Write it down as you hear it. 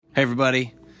Hey,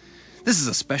 everybody. This is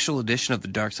a special edition of the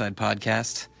Dark Side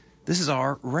Podcast. This is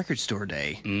our record store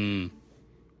day.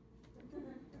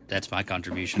 That's my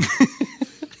contribution.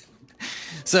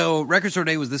 So, Record Store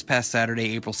Day was this past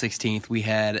Saturday, April 16th. We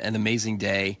had an amazing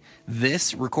day.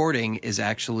 This recording is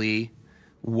actually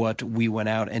what we went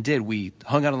out and did. We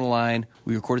hung out on the line.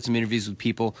 We recorded some interviews with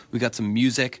people. We got some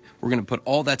music. We're going to put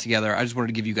all that together. I just wanted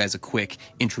to give you guys a quick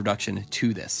introduction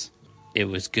to this. It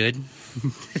was good.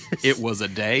 It was a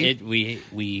day.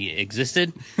 We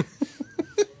existed.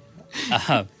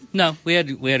 No, we had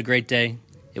a great day.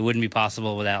 It wouldn't be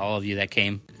possible without all of you that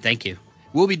came. Thank you.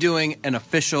 We'll be doing an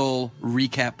official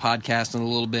recap podcast in a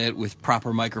little bit with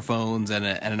proper microphones and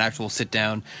an actual sit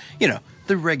down. You know,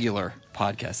 the regular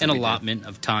podcast. An allotment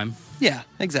of time. Yeah,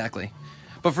 exactly.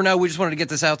 But for now, we just wanted to get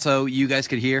this out so you guys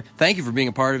could hear. Thank you for being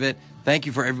a part of it. Thank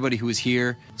you for everybody who was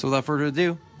here. So without further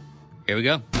ado, here we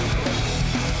go.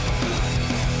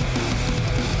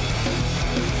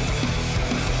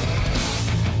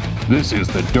 This is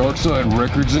the Dark Side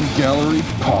Records and Gallery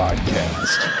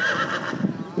Podcast.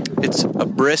 It's a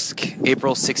brisk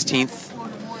April 16th.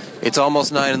 It's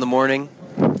almost 9 in the morning.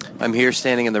 I'm here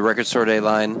standing in the Record Store Day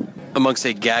line amongst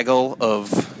a gaggle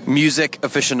of music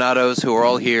aficionados who are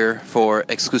all here for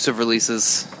exclusive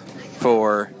releases,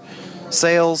 for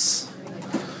sales,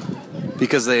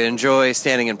 because they enjoy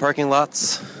standing in parking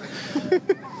lots,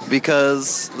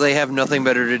 because they have nothing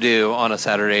better to do on a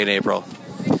Saturday in April.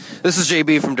 This is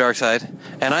JB from Darkside,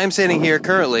 and I'm standing here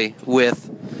currently with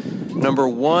number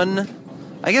one.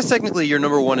 I guess technically you're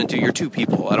number 1 and 2. You're two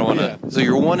people. I don't want to. Yeah. So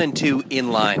you're 1 and 2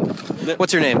 in line.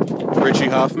 What's your name? Richie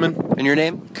Hoffman. And your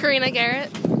name? Karina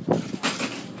Garrett.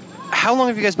 How long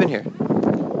have you guys been here?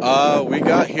 We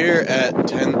got here at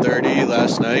 10:30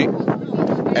 last night,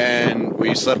 and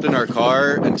we slept in our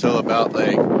car until about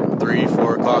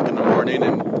 3-4 o'clock in the morning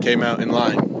and came out in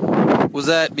line. Was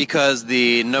that because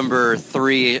the number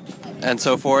 3 and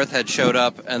so forth had showed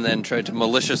up and then tried to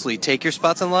maliciously take your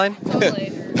spots in line?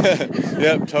 Totally.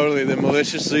 Yep, totally. They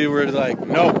maliciously were like,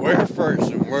 no, we're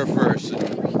first,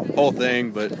 and whole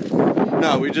thing. But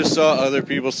no, we just saw other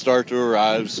people start to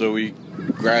arrive, so we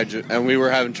graduated, and we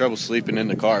were having trouble sleeping in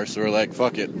the car, so we're like,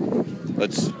 fuck it.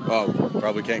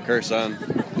 Probably can't curse on.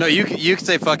 No, you can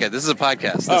say fuck it. This is a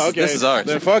podcast. Okay. This is ours.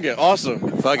 Then fuck it. Awesome.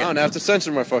 Fuck it. I don't have to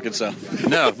censor my fucking self.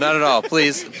 No, not at all.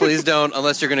 Please don't,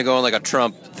 unless you're going to go on like a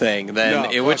Trump thing.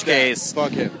 Then in which case,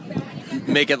 fuck it.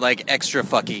 Make it like extra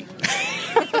fucky.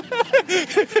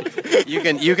 You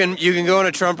can go on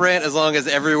a Trump rant as long as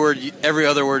every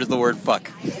other word is the word fuck.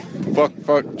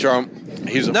 Fuck Trump.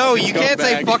 No, you can't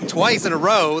say fuck twice in a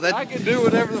row. I can do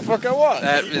whatever the fuck I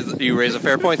want. You raise a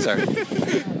fair point, sir.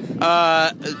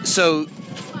 So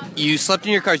you slept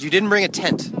in your cars. You didn't bring a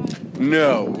tent.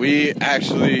 No, we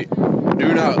actually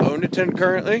do not own a tent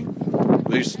currently. At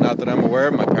least not that I'm aware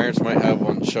of. My parents might have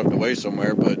one shoved away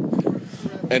somewhere,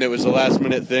 and it was a last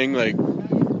minute thing,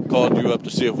 called you up to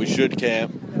see if we should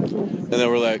camp. And then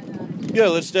we're like, yeah,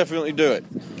 let's definitely do it.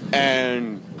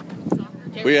 And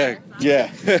yeah.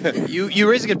 You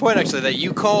raised a good point, actually, that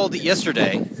you called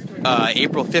yesterday,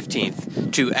 April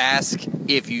 15th, to ask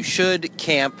if you should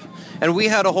camp. And we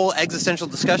had a whole existential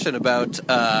discussion about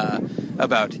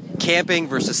camping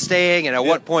versus staying, and at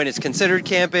what point it's considered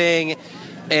camping.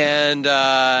 And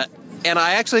I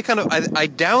actually I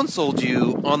downsold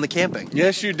you on the camping.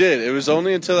 Yes, you did. It was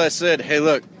only until I said, hey,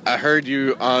 look, I heard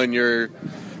you on your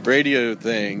radio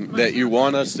thing that you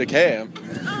want us to camp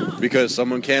because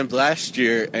someone camped last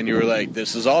year, and you were like,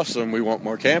 this is awesome, we want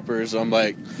more campers. I'm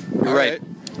like, all right.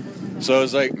 So I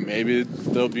was like, maybe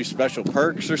there'll be special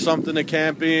perks or something to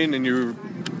camping, and you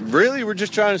really were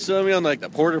just trying to sell me on the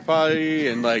porta potty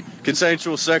and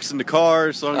consensual sex in the car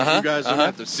as long as you guys don't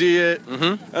have to see it.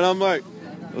 Mm-hmm. And I'm like,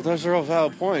 well, those are all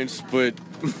valid points, but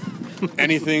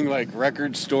anything like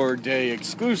Record Store Day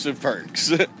exclusive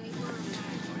perks.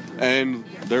 And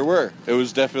there were. It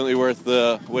was definitely worth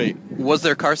the wait. Was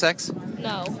there car sex?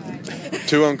 No.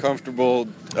 Too uncomfortable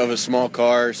of a small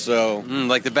car, so...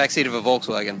 like the backseat of a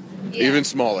Volkswagen. Yeah. Even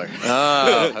smaller.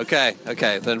 Oh, okay.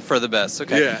 Then for the best.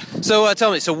 Okay. Yeah. So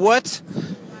tell me, what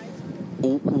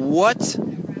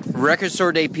Record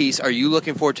Store Day piece are you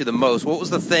looking forward to the most? What was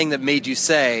the thing that made you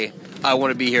say, I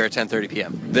want to be here at 10:30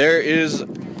 p.m.? There is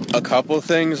a couple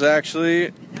things,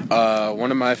 actually.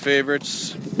 One of my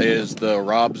favorites is the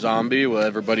Rob Zombie where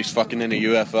everybody's fucking in a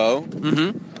UFO.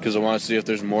 Mm-hmm. Because I want to see if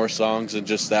there's more songs than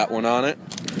just that one on it.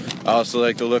 I also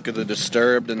like the look of the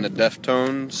Disturbed and the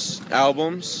Deftones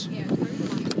albums. Yeah.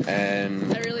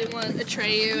 And I really want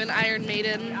Atreyu and Iron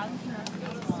Maiden.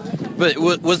 But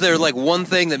was there one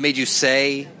thing that made you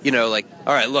say, all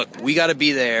right, look, we got to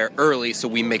be there early so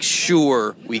we make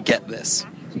sure we get this?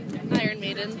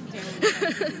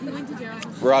 Maiden.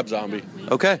 Rob Zombie.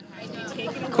 Okay.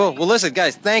 Cool. Well, listen,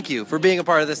 guys, thank you for being a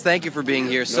part of this. Thank you for being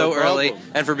here so early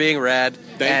problem. and for being rad.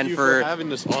 Thank and you for having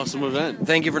this awesome event.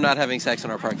 Thank you for not having sex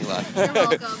in our parking lot. You're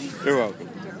welcome. You're welcome.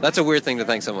 That's a weird thing to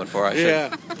thank someone for. I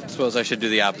suppose I should do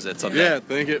the opposite someday. Yeah,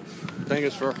 thank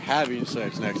us for having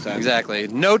sex next time. Exactly.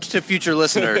 Note to future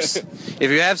listeners,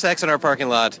 if you have sex in our parking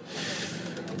lot,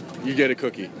 You get a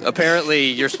cookie. apparently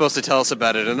you're supposed to tell us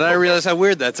about it. And then I realize how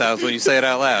weird that sounds when you say it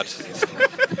out loud.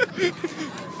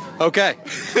 Okay.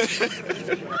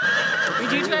 We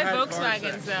do drive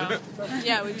Volkswagens, though.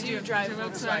 Yeah, we do drive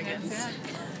Volkswagens.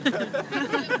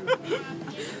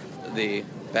 The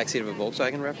backseat of a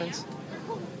Volkswagen reference?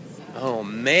 Oh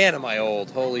man, am I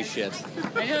old. Holy shit.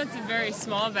 I know it's a very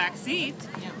small back seat.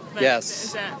 But Yes.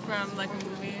 Is that from like a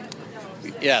movie?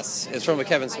 Yes, it's from a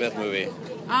Kevin Smith movie.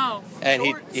 Oh. And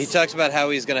he talks about how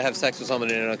he's going to have sex with someone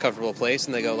in an uncomfortable place,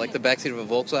 and they go, like the backseat of a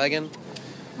Volkswagen?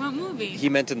 What movie? He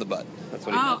meant in the butt. That's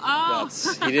what he meant. Oh.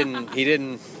 He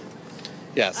didn't.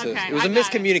 Yes, Okay, it was a I got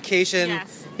it. miscommunication,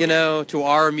 Yes. to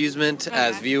our amusement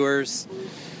as Okay. viewers.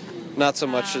 Not so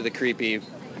much to the creepy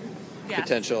Yes.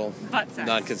 potential Butt sex.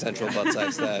 non-consensual butt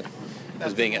sex that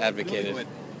was being advocated.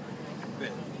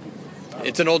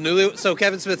 It's an old Newlywed. So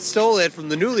Kevin Smith stole it from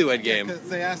the Newlywed Game. Because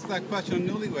they asked that question on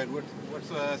Newlywed,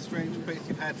 what's a strange place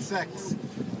you've had sex?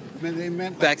 I mean, they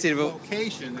meant like Backseat of a-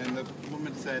 location, and the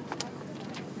woman said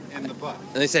in the butt.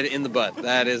 And they said in the butt.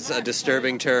 That is a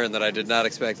disturbing turn that I did not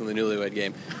expect in the Newlywed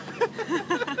Game.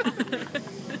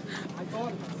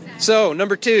 So,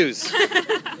 number twos.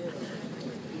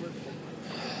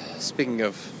 Speaking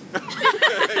of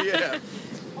Yeah.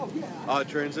 Odd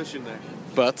transition there.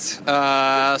 butts.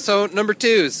 So, number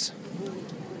twos.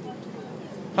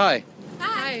 Hi.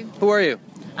 Hi. Who are you?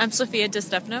 I'm Sophia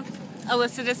DiStefano.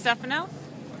 Alyssa DiStefano?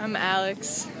 I'm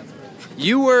Alex.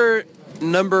 You were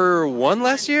number one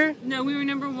last year? No, we were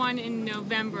number 1 in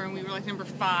November, and we were like number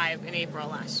 5 in April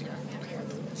last year.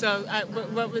 So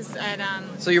what was at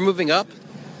So you're moving up?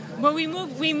 well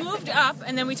we moved up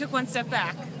and then we took one step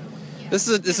back. This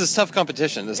is tough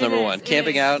competition. This is number It is, one. it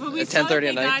Camping is. out But we at saw 10:30 that at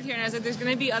they night. got here, and I was like, "There's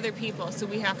going to be other people, so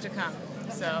we have to come."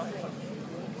 So,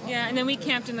 yeah, and then we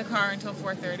camped in the car until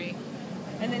 4:30,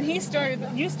 and then you started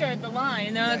the line,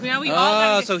 and they're like, "Now we all." Oh,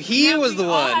 gotta get- so he now was the We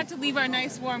all one. had to leave our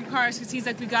nice warm cars because he's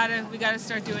like, "We gotta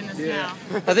start doing this now."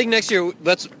 I think next year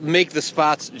let's make the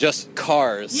spots just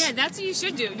cars. Yeah, that's what you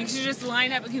should do. You should just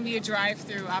line up. It can be a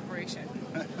drive-through operation.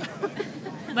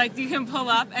 Like you can pull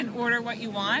up and order what you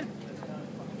want.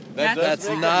 That's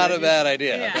not a bad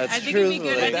idea. Yeah, That's I think it'd be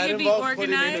truthfully. good. I think That it'd be involves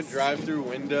putting in a organized. drive-through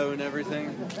window and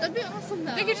everything. That'd be awesome,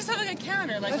 though. They could just have like a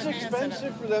counter, like That's what they have set up.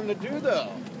 expensive for them to do, though.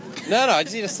 No, I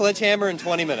just need a sledgehammer in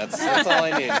 20 minutes. That's all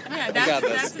I need. Yeah, I that's got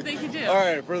that's this. what they could do. All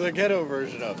right, for the ghetto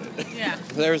version of it. Yeah,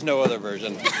 There's no other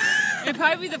version. it'd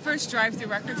probably be the first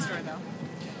drive-through record store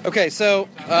though. Okay, so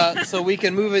we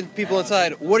can move people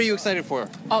inside. What are you excited for?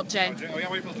 Alt J.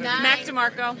 Mac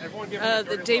DeMarco.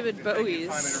 The David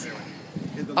Bowies.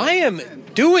 I am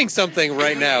doing something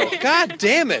right now. God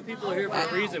damn it.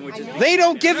 They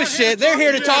don't give a shit. They're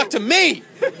here to talk to me.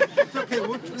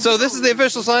 So this is the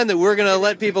official sign that we're going to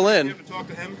let people in.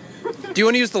 Do you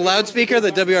want to use the loudspeaker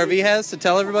that WRV has to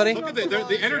tell everybody?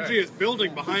 The energy is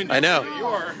building behind you. I know.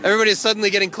 Everybody's suddenly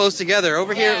getting close together.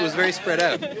 Over here, it was very spread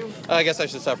out. I guess I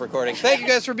should stop recording. Thank you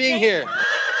guys for being here.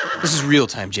 This is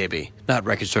real-time JB, not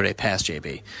Record Store Day past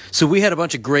JB. So we had a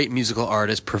bunch of great musical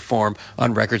artists perform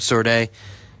on Record Store Day,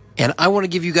 and I want to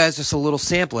give you guys just a little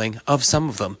sampling of some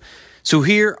of them. So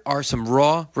here are some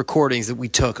raw recordings that we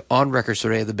took on Record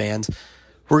Store Day of the bands.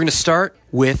 We're going to start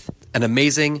with an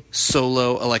amazing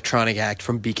solo electronic act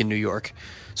from Beacon, New York.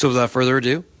 So without further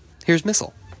ado, here's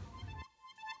Missile.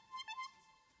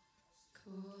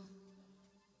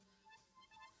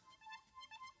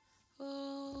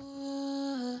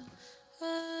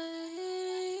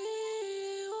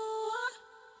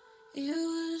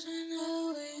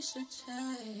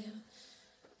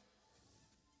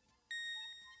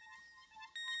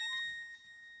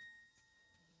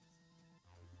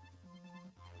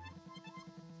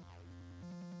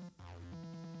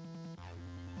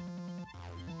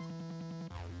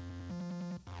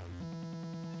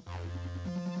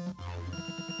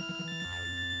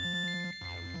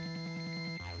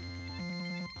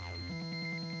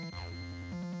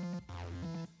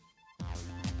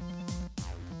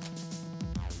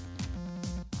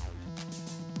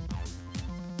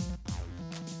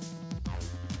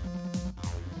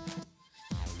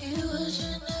 It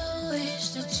wasn't a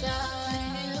waste of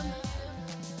time.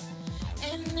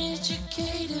 An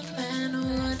educated man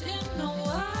wouldn't know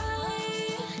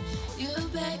why you're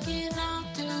backing out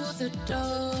through the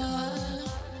door.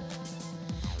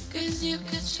 'cause you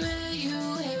could swear you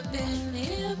have been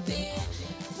here before.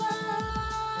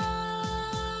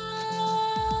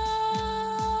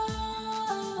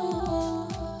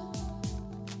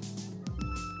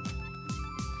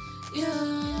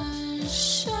 You're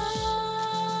shy.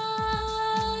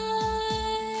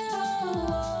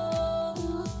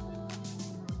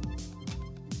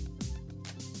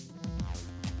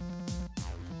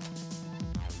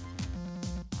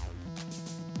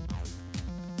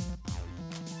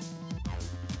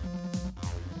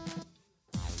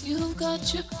 You've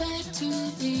got your back to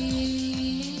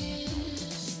this.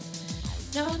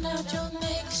 No, now don't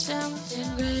make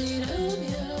something great of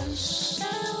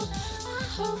yourself. I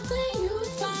hope that you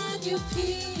find your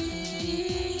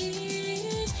peace.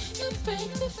 You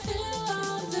break to feel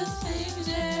all the things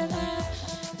that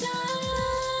I've done.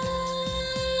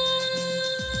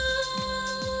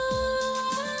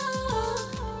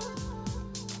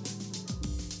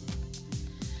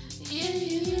 Yeah,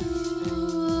 you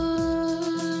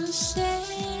say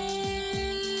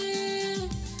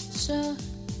so.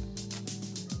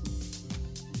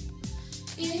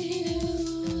 Yeah, you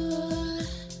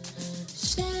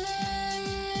say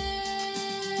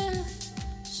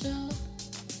so.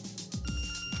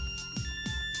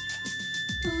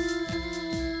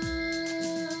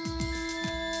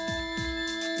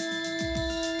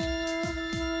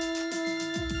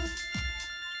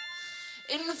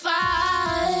 And finally,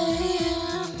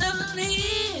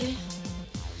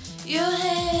 you're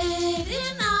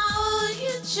heading out,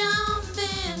 you're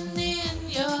jumping in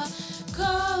your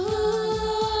car,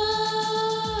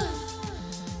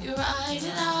 you're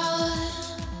riding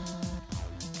out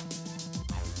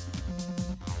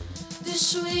the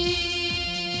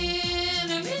sweet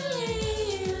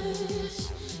release,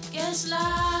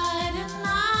 gaslighting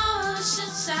us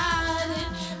inside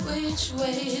it, which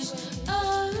ways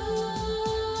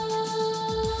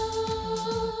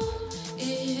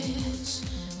it's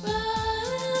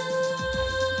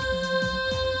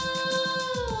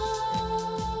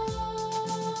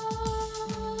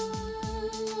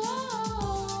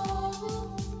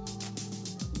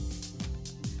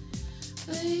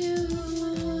but you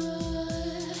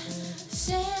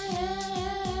said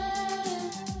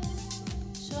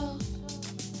so.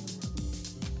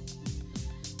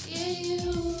 Yeah,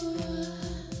 you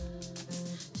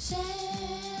said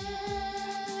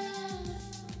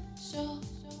so.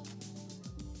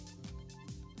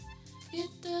 You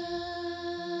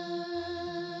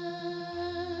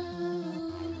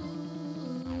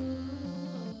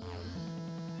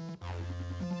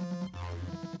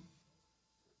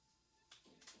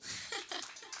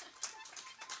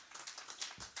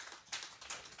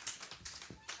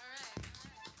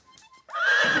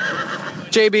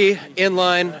JB in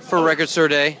line for Record Store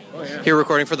Day. Here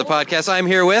recording for the podcast. I'm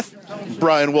here with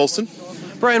Brian Wilson.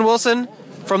 Brian Wilson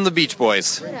from the Beach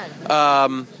Boys.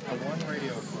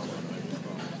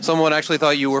 Someone actually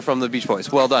thought you were from the Beach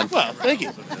Boys. Well done. Well, thank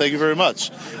you. Thank you very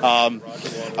much.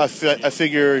 I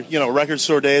figure, Record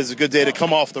Store Day is a good day to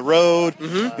come off the road,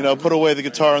 put away the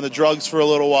guitar and the drugs for a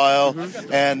little while,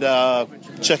 and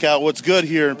check out what's good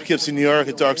here in Poughkeepsie, New York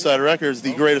at Dark Side Records,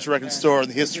 the greatest record store in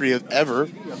the history of ever.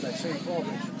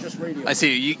 I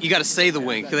see. You got to say the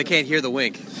wink. They can't hear the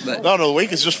wink. But... No, the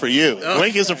wink is just for you. Oh. The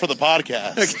wink isn't for the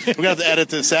podcast. Okay. We're going to have to edit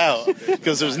this out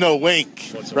because there's no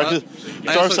wink.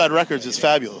 Dark Side Records is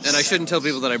fabulous. And I shouldn't tell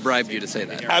people that I bribed you to say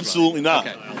that. Absolutely not.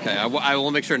 Okay. I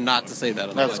will make sure not to say that.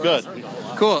 On the That's good.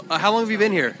 Cool. How long have you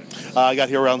been here? I got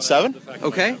here around 7.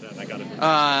 Okay.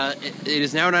 It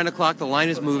is now 9 o'clock. The line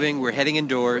is moving. We're heading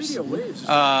indoors.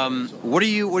 What are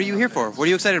you here for? What are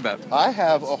you excited about? I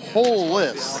have a whole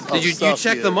list. Did you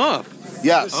check them off?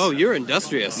 Yes. Oh, you're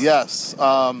industrious. Yes.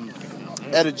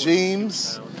 Etta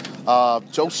James,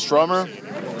 Joe Strummer,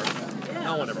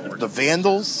 the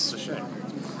Vandals.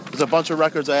 There's a bunch of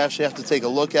records I actually have to take a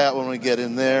look at when we get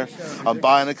in there. I'm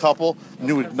buying a couple.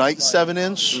 New Ignite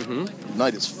 7-inch.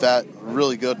 Ignite is fat,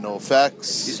 really good, no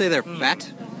effects. You say they're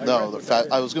fat? No, they're fat.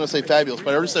 I was going to say fabulous,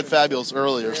 but I already said fabulous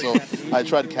earlier, so I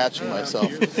tried catching myself.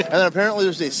 And then apparently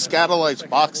there's a Scatolites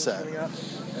box set.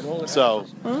 So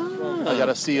I got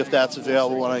to see if that's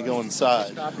available when I go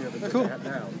inside. Cool.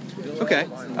 Okay.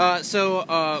 So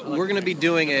we're going to be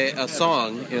doing a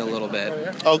song in a little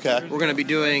bit. Okay. We're going to be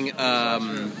doing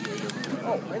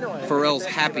Pharrell's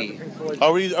Happy.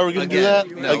 Are we going to do that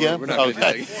No, again? we're not going to do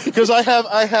that again. Because I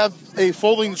have a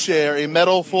folding chair, a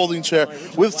metal folding chair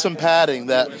with some padding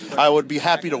that I would be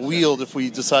happy to wield if we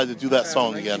decide to do that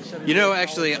song again.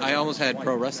 Actually, I almost had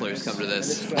pro wrestlers come to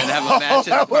this and have a match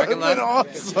in the parking lot.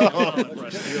 Awesome.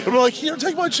 I'm like, here,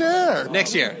 take my chair.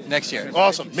 Next year.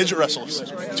 Awesome. Midget wrestlers.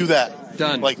 Do that.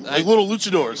 Done. Like little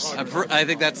luchadors. I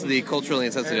think that's the culturally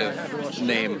insensitive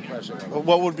name.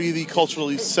 What would be the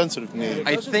culturally sensitive name?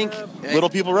 I think Little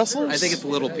People Wrestlers? I think it's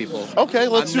Little People. Okay,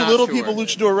 let's I'm do not Little sure. People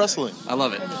Luchador Wrestling. I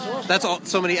love it. That's all.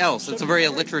 So many else. It's a very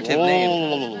alliterative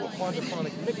name.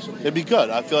 It'd be good.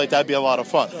 I feel like that'd be a lot of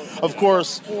fun. Of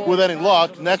course, with any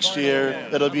luck, next year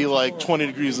it'll be like 20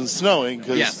 degrees and snowing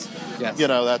because, Yes. you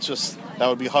know, that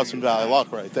would be Hudson Valley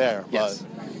luck right there. Yes.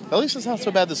 But at least it's not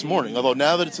so bad this morning. Although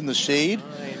now that it's in the shade,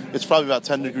 it's probably about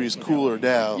 10 degrees cooler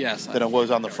now than it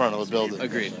was on the front of the building.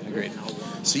 Agreed.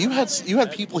 So you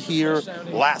had people here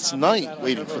last night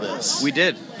waiting for this. We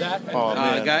did. Oh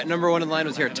man. Guy number one in line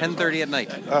was here at 10:30 at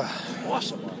night.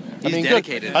 He's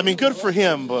dedicated. Good for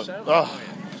him, but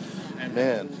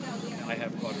man.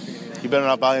 You better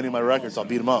not buy any of my records. I'll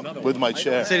beat him up with my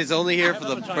chair. Said he's only here for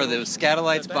the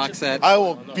Scatolites box set. I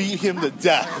will beat him to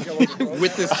death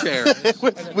with this chair.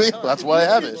 That's why I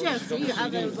have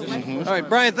it. All right,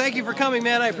 Brian, thank you for coming,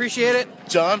 man. I appreciate it.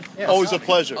 John, always a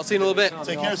pleasure. I'll see you in a little bit.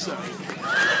 Take care, sir.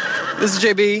 This is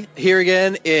JB here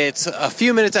again. It's a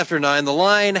few minutes after 9. The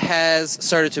line has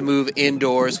started to move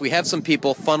indoors. We have some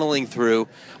people funneling through.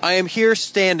 I am here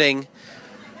standing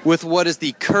with what is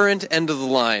the current end of the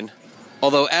line.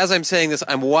 Although, as I'm saying this,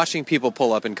 I'm watching people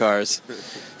pull up in cars.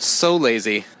 So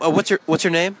lazy. What's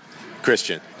your name?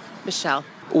 Christian. Michelle.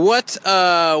 What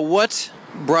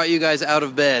brought you guys out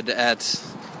of bed at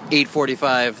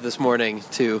 8:45 this morning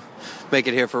to make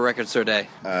it here for Record Store Day?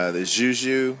 The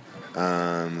Juju,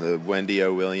 the Wendy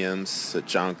O. Williams, the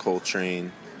John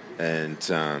Coltrane, and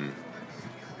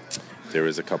there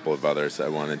was a couple of others I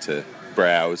wanted to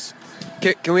browse.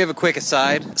 Can we have a quick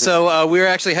aside? So we were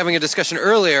actually having a discussion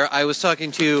earlier. I was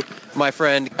talking to my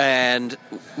friend, and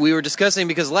we were discussing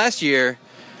because last year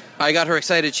I got her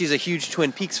excited. She's a huge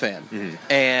Twin Peaks fan. Mm-hmm.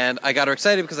 And I got her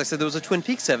excited because I said there was a Twin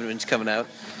Peaks 7-inch coming out.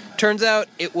 Turns out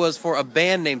it was for a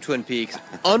band named Twin Peaks,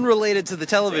 unrelated to the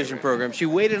television program. She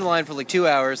waited in line for like 2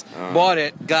 hours, bought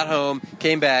it, got home,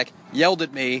 came back, yelled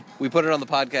at me. We put it on the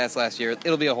podcast last year.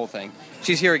 It'll be a whole thing.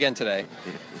 She's here again today.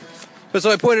 But so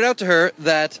I pointed out to her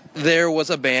that there was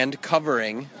a band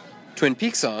covering Twin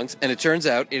Peaks songs, and it turns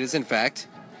out it is, in fact,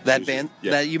 that band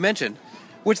that you mentioned,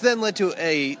 which then led to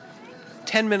a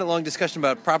 10-minute-long discussion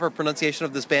about proper pronunciation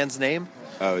of this band's name.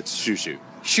 Oh, it's Shushu.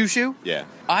 Shushu? Yeah.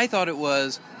 I thought it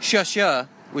was Shasha,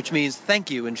 which means thank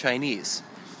you in Chinese.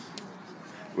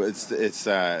 Well,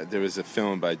 there was a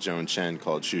film by Joan Chen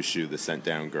called Shushu, the Sent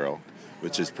Down Girl,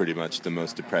 which is pretty much the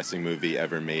most depressing movie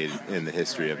ever made in the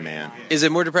history of man. Is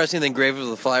it more depressing than Grave of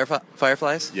the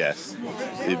Fireflies? Yes.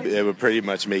 It would pretty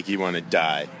much make you want to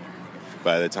die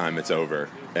by the time it's over.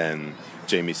 And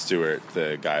Jamie Stewart,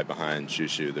 the guy behind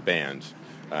Shushu, the band,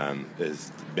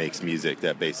 makes music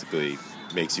that basically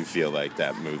makes you feel like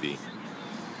that movie.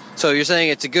 So you're saying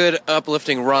it's a good,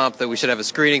 uplifting romp that we should have a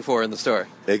screening for in the store?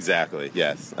 Exactly,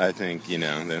 yes. I think,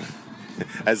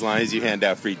 as long as you hand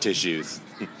out free tissues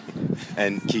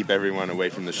and keep everyone away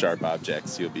from the sharp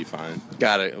objects, you'll be fine.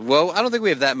 Got it. Well, I don't think we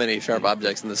have that many sharp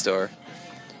objects in the store.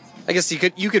 I guess you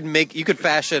could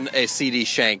fashion a CD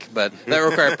shank, but that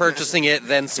requires purchasing it,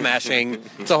 then smashing.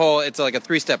 It's like a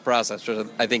 3-step process, which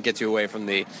I think gets you away from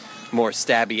the more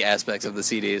stabby aspects of the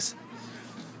CDs.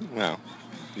 Well,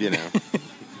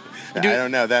 I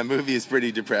don't know. That movie is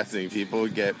pretty depressing. People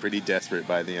get pretty desperate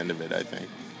by the end of it, I think.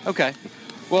 Okay.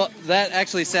 Well, that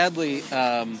actually, sadly,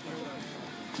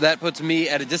 that puts me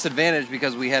at a disadvantage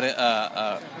because we had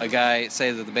a guy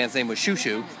say that the band's name was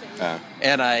Shushu,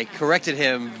 and I corrected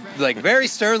him, like very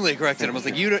sternly corrected him. I was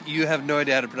like, you have no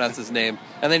idea how to pronounce this name.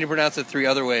 And then he pronounced it 3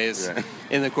 other ways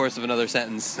in the course of another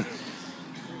sentence.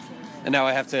 And now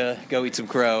I have to go eat some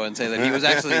crow and say that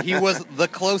he was the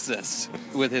closest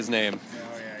with his name.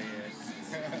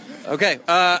 Okay.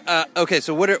 Okay.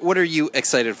 So what are you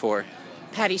excited for?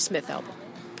 Patti Smith album.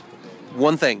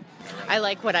 One thing. I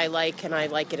like what I like, and I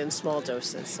like it in small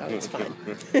doses, so it's fine.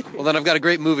 Well, then I've got a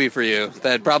great movie for you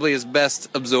that probably is best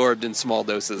absorbed in small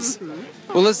doses.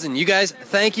 Mm-hmm. Well, listen, you guys,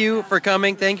 thank you for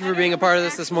coming. Thank you for being a part of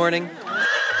this morning.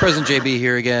 President JB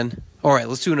here again. All right,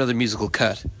 let's do another musical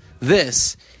cut.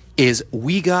 This is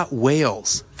We Got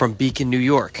Whales from Beacon, New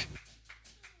York.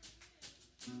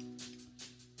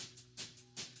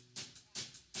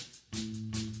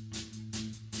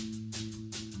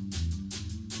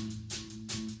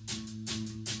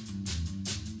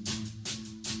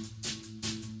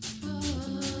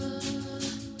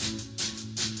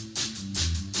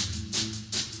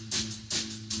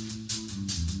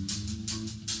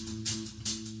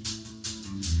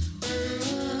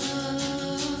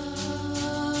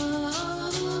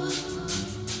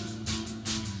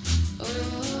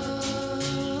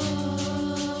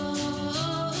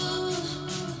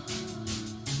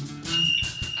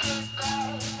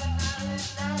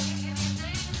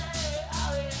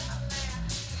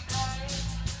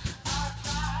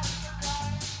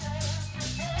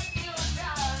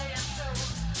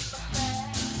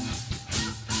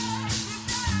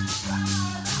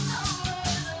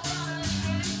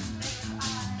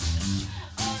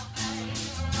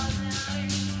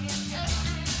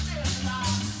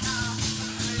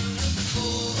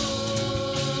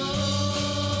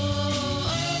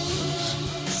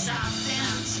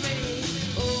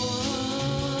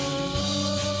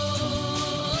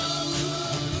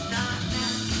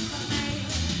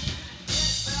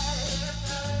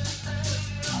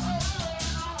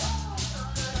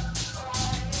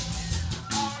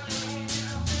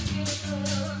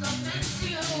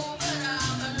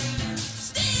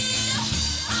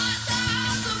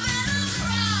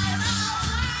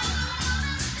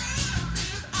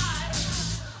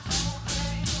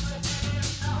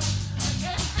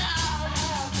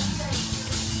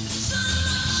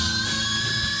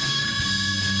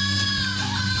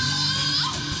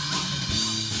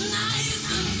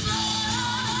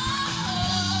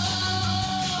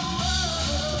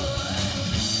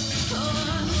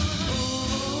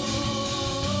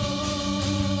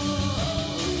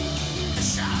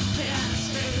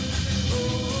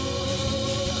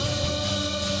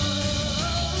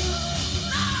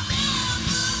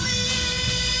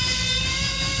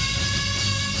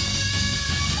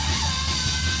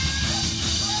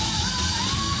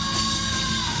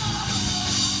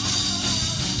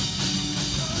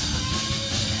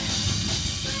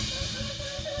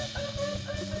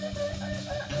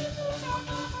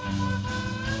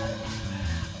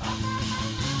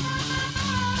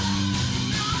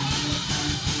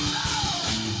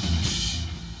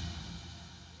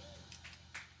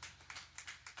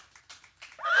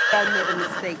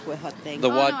 mistake with her thing. The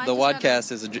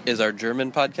Wadcast is our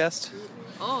German podcast,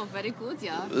 Oh, very good,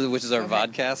 yeah. which is our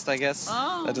vodcast, I guess.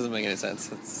 Oh. That doesn't make any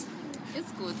sense.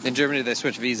 It's good. In Germany, they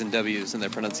switch V's and W's in their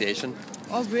pronunciation.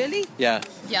 Oh, really? Yeah.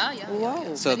 Yeah, yeah.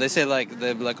 Whoa. So they say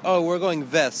they'll be like, oh, we're going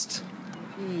vest,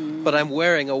 but I'm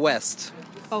wearing a west.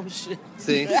 Oh, shit.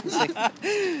 See?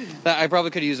 I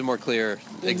probably could use a more clear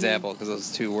example because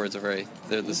those two words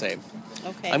they're the same.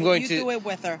 Okay. I'm going you to do it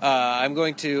with her. I'm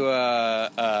going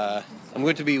to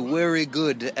be very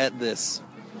good at this.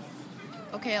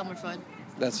 Okay, Elmer Fudd.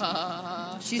 That's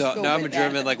She's so, good now I'm a with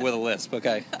German that. with a lisp.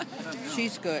 Okay.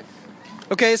 She's good.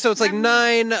 Okay, so it's like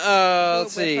 9.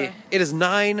 Let's with see. her. It is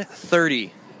 9:30.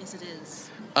 Yes, it is.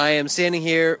 I am standing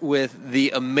here with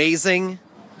the amazing.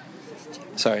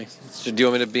 Sorry. Do you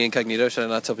want me to be incognito? Should I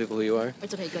not tell people who you are?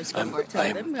 It's okay, go to Mark.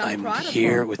 I'm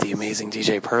here with the amazing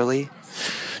DJ Pearly.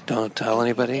 Don't tell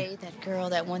anybody. Hey, that girl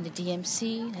that won the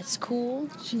DMC, that's cool.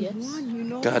 She won, you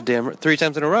know. Goddamn, 3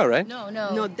 times in a row, right? No.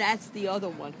 No, that's the other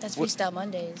one. That's What- Freestyle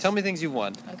Mondays. Tell me things you've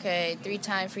won. Okay,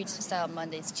 3-time Freestyle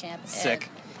Mondays champ. Sick.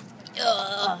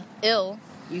 Ill.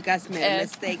 You guys made a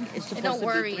mistake. It's supposed don't to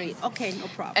worry. be 3. Okay, no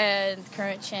problem. And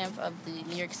current champ of the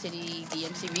New York City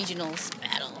DMC Regionals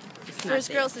battle. It's First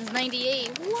not girl there. since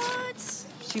 '98. What?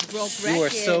 She broke record. You are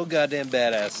so goddamn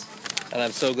badass, and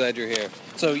I'm so glad you're here.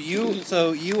 So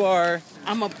you are.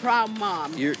 I'm a proud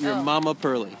mom. You're Oh. Mama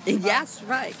Pearly. Yes,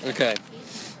 right. Okay,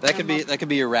 that could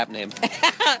be your rap name.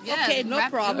 Okay, no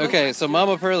problem. Okay, so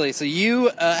Mama Pearly. So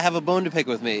you have a bone to pick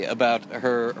with me about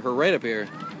her write up here,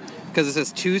 because it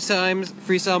says 2 times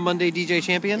Freestyle Monday DJ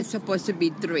champion. It's supposed to be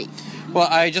 3. Well,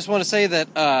 I just want to say that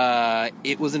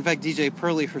it was in fact DJ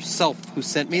Pearly herself who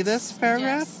sent me this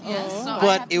paragraph, Yes. So I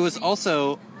but have it to was see-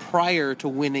 also prior to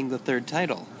winning the 3rd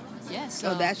title. Yes.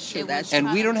 Oh, that's true. it That's was true.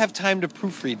 And we don't have time to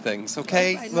proofread things,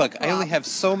 okay? Okay, no Look, I only problem. have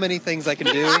so many things I can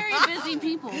do. Very busy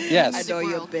people. Yes. I know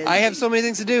you're busy. I have so many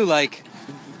things to do, like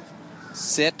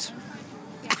sit,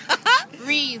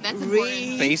 Breathe. That's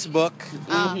Read. Facebook,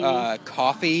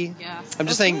 coffee. Yes. I'm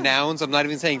just saying nouns. I'm not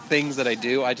even saying things that I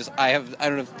do. I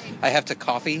have to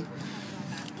coffee.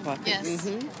 important. Yes.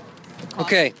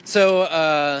 Okay,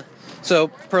 so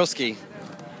Pearlski.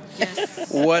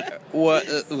 Yes. What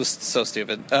it was so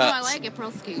stupid. No, I like it,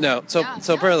 Pearlski. No, so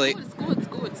Pearly, It's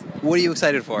good. what are you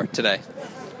excited for today?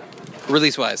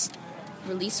 Release wise.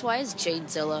 Release-wise,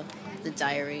 Jadezilla, The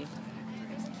Diary.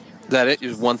 Is that it?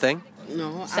 Just one thing?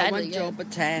 No, I Sadly, want yeah. Joe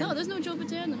Bataan. No, there's no Joe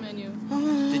Bataan in the menu.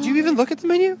 Did you even look at the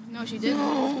menu? No, she didn't.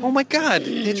 Oh my God!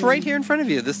 It's right here in front of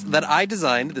you. This that I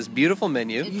designed. This beautiful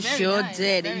menu. You Very sure nice,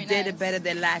 did. very You did nice. it better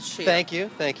than last year. Thank you.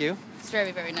 It's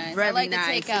very, very nice. Very I like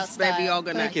nice. the takeout It's very style.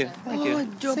 organized. Thank you. Thank you. Oh,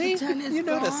 Joe See? Bataan is You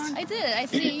noticed. gone. I did. I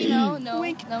see, no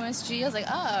MSG. I was like,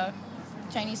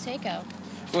 Chinese takeout.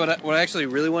 What I actually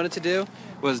really wanted to do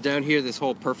was down here, this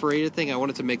whole perforated thing. I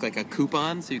wanted to make like a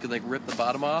coupon so you could like rip the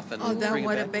bottom off and Oh, that bring it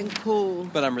would back. have been cool.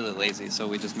 But I'm really lazy, so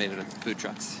we just made it into food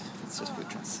trucks. It's just food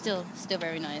trucks. Still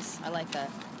very nice. I like that.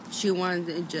 She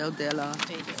wanted Joe Dilla.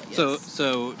 Yes.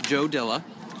 So Joe Dilla.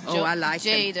 Oh, I like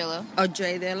Jay it. Dilla. Oh,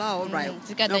 Jay Dilla. All right.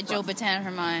 She's got No that problem. Joe Bataan in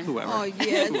her mind. Whoever. Oh,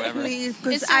 yes, Whoever. please.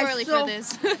 'cause It's too I early saw, for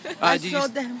this. I Did saw you,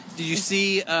 them. did you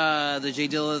see the J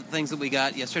Dilla things that we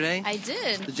got yesterday? I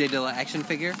did. The J Dilla action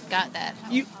figure? Got that.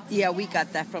 Yeah, we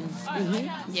got that from.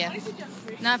 Yeah.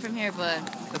 Not from here, but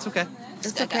That's okay. It's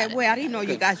Still okay. got it. Wait, I didn't know you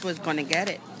Good. guys was gonna get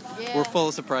it. yeah. We're full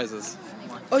of surprises.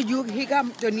 Oh, he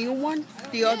got the new one,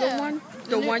 the other Yeah. one,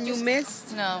 the new- one you just-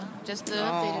 missed. No, just the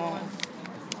Oh. updated one.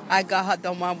 I got her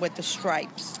the one with the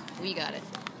stripes. We got it.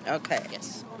 Okay.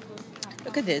 Yes.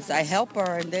 Look at this. I help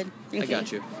her and then. I got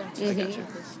you. Mhm. I got you.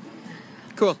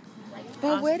 Cool.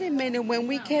 But wait a minute. When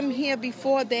we came here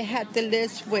before, they had the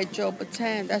list with Joe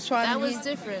Bataan. That's why That I'm was here.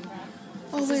 different.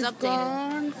 Oh, This is it's updated.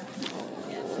 gone.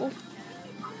 Oh.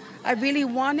 I really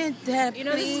wanted that. You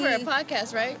know, this is for a please.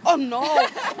 podcast, right? Oh no!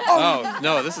 Oh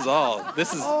no, this is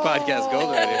podcast gold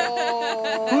right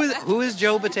here. Who is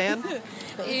Joe Bataan?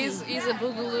 He's a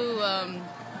boogaloo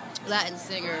Latin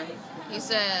singer.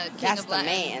 He's a king That's of the Latin.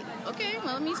 man. Okay,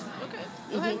 well let me. Okay,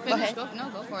 go ahead. Go Finish.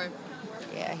 ahead. Go for it.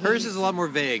 Yeah, Hers is a lot more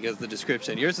vague as the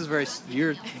description. Yours is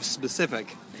you're specific.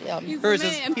 He's Hers the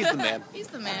is man. he's the man. He's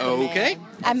the man. Okay,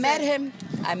 I met him.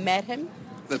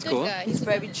 that's Good cool. guy. He's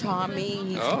very charming.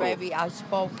 He's Oh. very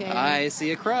outspoken. I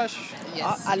see a crush.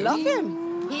 Yes. I love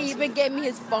him. He even gave me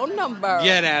his phone number.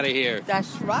 Get out of here.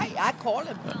 That's right. I called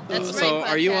him. That's So right,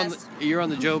 are you on? podcast. You're on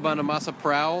the Joe Bonamassa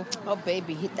prowl. Oh,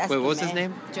 baby. That's Wait, the what was his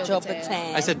man. name? Joe Bataan.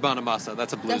 Bataan. I said Bonamassa.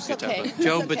 That's a blues That's guitar. okay. player.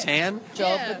 Joe That's okay. Bataan. Joe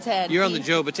Yeah. Bataan. You're on the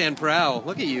Joe Bataan prowl.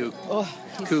 Look at you, Oh,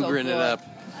 he's cougering so it good. up.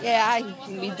 Yeah,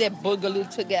 we did boogaloo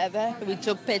together. We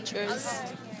took pictures.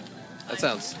 That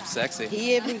sounds sexy.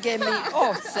 He even gave me,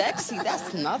 sexy.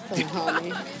 That's nothing,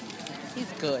 honey.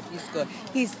 He's good. He's good.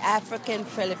 He's African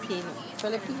Filipino.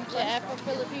 Filipino? Yeah,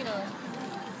 Afro-Filipino.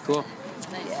 Cool.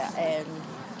 Nice. Yeah, and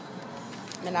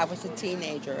when I was a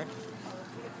teenager.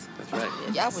 That's right.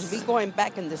 Yeah, we going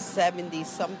back in the 70s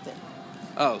something.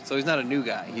 Oh, so he's not a new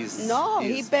guy.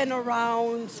 He's been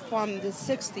around from the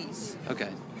 60s. Okay.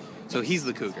 So he's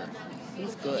the cougar.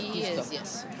 He's good. He He's is, good.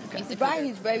 yes. Okay. He's the Right, cougar.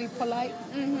 he's very polite.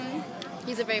 Mm-hmm.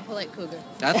 He's a very polite cougar.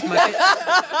 That's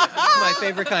my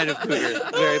favorite kind of cougar.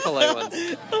 Very polite ones.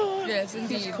 Yes,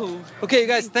 indeed. He's cool. Okay, you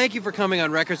guys, thank you for coming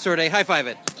on Record Store Day. High five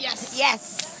it. Yes.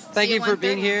 Yes. Thank See you you for 1:30.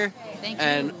 being here. Thank you.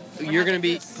 And you're going to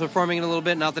be performing in a little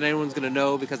bit. Not that anyone's going to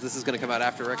know because this is going to come out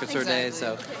after Record Store Day.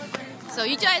 So So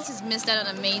you guys just missed out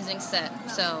on an amazing set.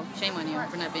 So shame on you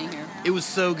for not being here. it was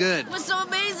so good. It was so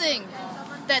amazing.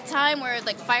 That time where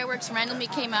like fireworks randomly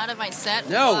came out of my set.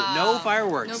 No, Wow. no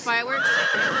fireworks. No fireworks.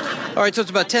 All right, so it's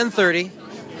about 10:30.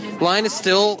 Line is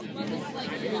still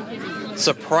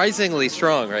surprisingly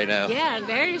strong right now. Yeah,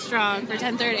 very strong for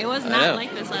 10:30. It was I not know.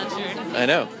 like this last year. I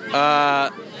know.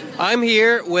 I'm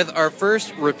here with our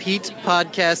first repeat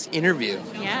podcast interview.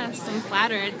 Yes, I'm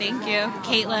flattered. Thank you.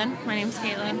 Caitlin. My name's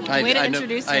Caitlin. Way to know-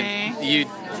 introduce me. You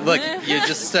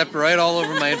just stepped right all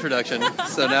over my introduction,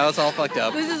 so now it's all fucked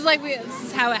up. This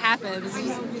is how it happens.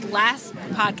 Last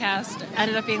podcast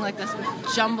ended up being like this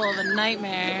jumble of a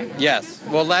nightmare. Yes.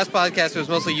 Well, last podcast was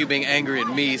mostly you being angry at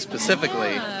me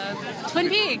specifically. Twin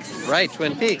Peaks. Right,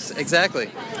 Twin Peaks,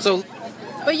 exactly. So,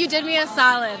 But you did me a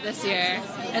solid this year.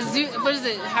 What is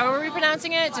it? How are we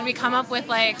pronouncing it? Did we come up with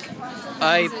Zuzu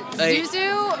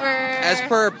or as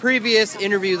per a previous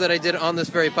interview that I did on this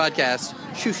very podcast,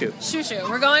 Shushu. Shushu?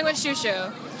 We're going with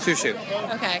Shushu. Shushu.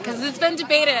 Okay, because it's been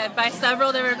debated by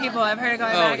several different people. I've heard it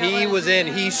going back. He was in.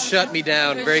 He shut me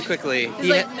down very quickly. He's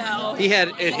like, no. He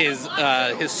had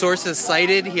his sources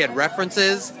cited. He had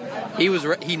references. He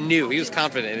knew. He was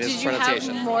confident in his Did you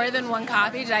pronunciation. have more than one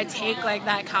copy? Did I take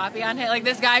that copy on him? Like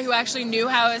this guy who actually knew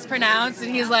how it was pronounced,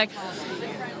 and he's like,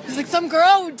 some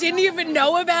girl who didn't even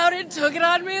know about it took it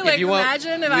on me. Like,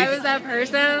 imagine if I was that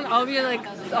person.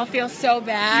 I'll feel so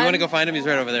bad. You want to go find him? He's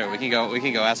right over there. We can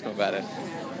go ask him about it.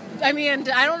 I mean,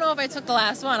 I don't know if I took the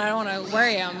last one. I don't want to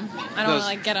worry him. I don't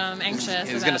want to get him anxious.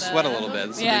 He's going to sweat a little bit.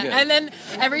 This will be good. And then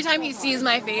every time he sees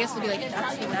my face, he'll be like,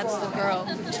 that's the girl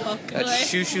who took That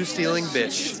shoo-shoo stealing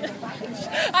bitch.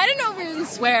 I didn't know if we can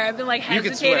swear. I've been You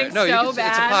can swear. hesitating No, you so can,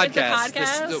 bad. it's a podcast. It's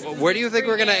a podcast. Where do you think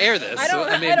we're going to air this? I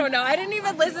don't know. I didn't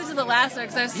even listen to the last one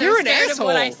because I was so You're an scared of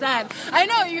what I asshole. said. I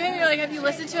know. You hit me like, have you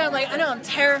listened to it? I'm like, I know. I'm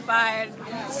terrified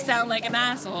to sound like an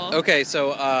asshole. Okay,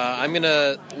 so I'm going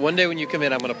to, one day when you come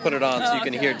in, I'm going to put it on so you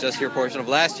can hear just your portion of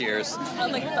last year's.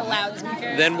 On like the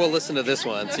loudspeaker. Then we'll listen to this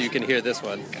one so you can hear this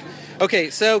one. Okay,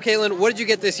 so Caitlin, what did you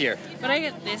get this year? What did I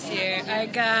get this year? I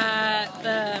got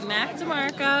the Mac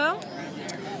DeMarco,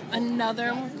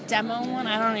 another demo one.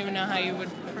 I don't even know how you would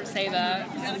say that.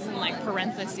 It's in like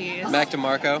parentheses. Mac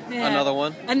DeMarco, Yeah. another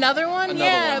one? Another one? Another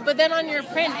Yeah, one. but then on your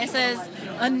print it says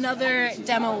another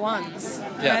demo ones.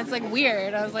 Yeah. And it's like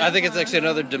weird. I was like, I think it's actually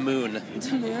another Demoon.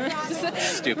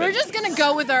 Stupid. We're just gonna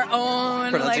go with our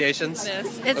own Pronunciations? Like,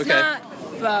 this. It's Okay. not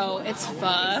faux, it's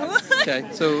pho. Okay,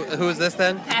 so who is this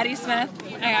then? Patty Smith.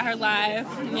 I got her live.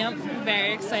 Yep.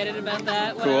 Very excited about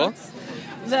that. What Cool. else?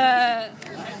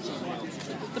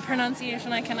 The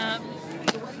pronunciation I cannot.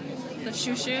 The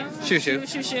shushu. Shushu.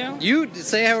 Shushu. You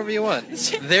say however you want.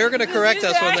 They're going to correct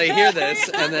us when they hear this,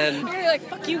 and then... You're like,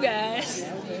 fuck you guys.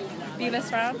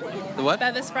 Beavis Brown. The what?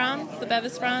 Beavis Brown. The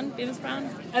Beavis Brown. Beavis Brown.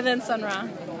 And then Sun Ra.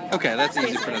 Okay, that's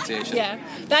easy pronunciation. Yeah,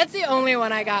 that's the only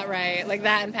one I got right. Like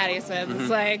that and Patty Smith. Mhm. It's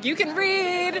like you can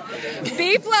read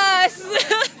B+.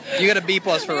 You got a B+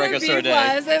 for Record Store Day.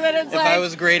 And then it's If like I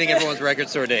was grading everyone's Record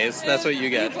Store Days, that's what you B+.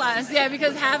 get. Yeah,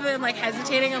 because having like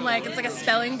hesitating, I'm like it's like a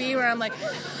spelling bee where I'm like,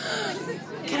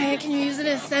 can you use it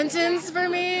in a sentence for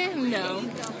me? No.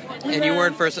 And you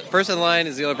weren't first in line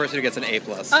is the only person who gets an A+.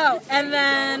 Oh, and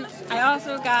then I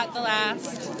also got the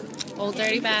last Old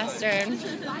Dirty Bastard.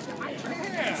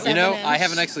 You know, 7-inch. I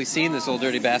haven't actually seen this Old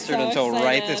Dirty Bastard So until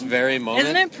right excited. this very moment.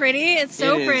 Isn't it pretty? It's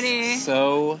so It is pretty.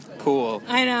 so cool.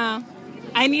 I know.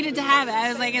 I needed to have it. I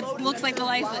was like, it looks like the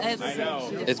license.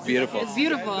 It's beautiful. It's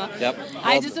beautiful. Yep.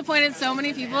 I disappointed so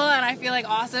many people, and I feel like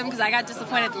awesome because I got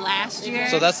disappointed last year.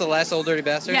 So that's the last Old Dirty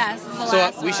Bastard? Yes, it's the so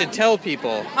last we one. should tell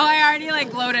people. Oh, I already like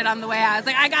gloated on the way out. I was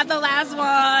like, I got the last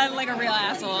one, like a real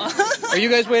asshole. Are you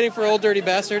guys waiting for Old Dirty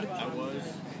Bastard?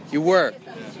 You were.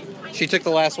 She took the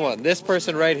last one. This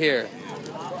person right here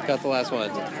got the last one.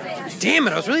 Damn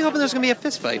it, I was really hoping there was going to be a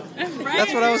fist fight.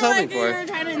 That's what I was hoping for. You were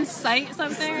trying to incite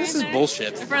something? This right is there?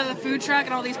 bullshit. In front of the food truck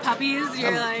and all these puppies.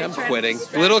 You're I'm trying quitting. to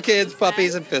distract- Little kids,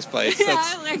 puppies, and fist fights.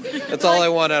 Yeah, That's all I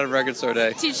want out of Record Store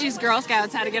Day. Teach these Girl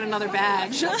Scouts how to get another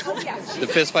badge. The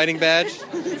fist fighting badge,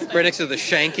 right next to the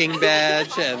shanking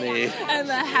badge, and the And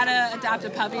the how to adopt a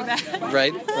puppy badge.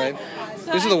 right.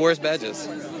 These are the worst badges.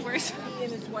 Worst.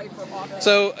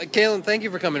 So, Kaylin, thank you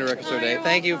for coming to Record Store Day.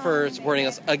 Thank you for supporting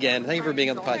us again. Thank you for being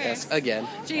on the podcast again.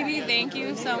 JB, thank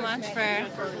you so much for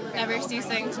never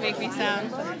ceasing to make me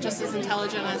sound just as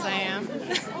intelligent as I am.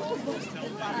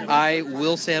 I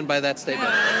will stand by that statement.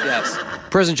 Yes.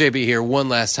 Present JB here one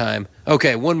last time.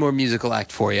 Okay, one more musical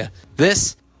act for you.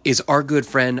 This is our good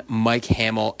friend Mike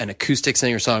Hamill, an acoustic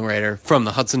singer-songwriter from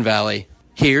the Hudson Valley.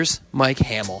 Here's Mike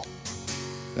Hamill.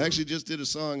 I actually just did a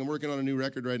song. I'm working on a new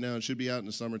record right now. It should be out in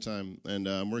the summertime. And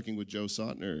I'm working with Joe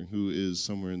Sautner, who is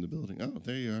somewhere in the building. Oh,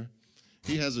 there you are.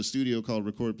 He has a studio called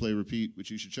Record, Play, Repeat, which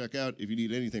you should check out if you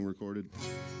need anything recorded.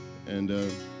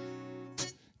 And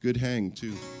good hang,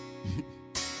 too.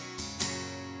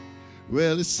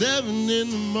 Well, it's 7 in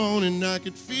the morning. I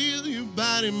could feel your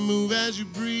body move as you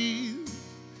breathe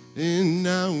in and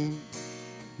out.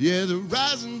 Yeah, the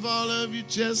rise and fall of your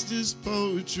chest is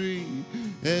poetry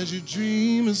as you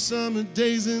dream of summer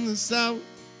days in the south.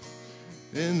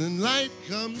 And the light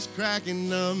comes cracking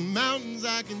the mountains.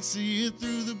 I can see it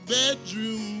through the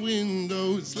bedroom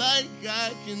window. It's like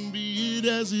I can be it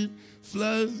as it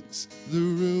floods the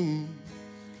room.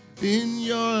 In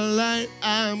your light,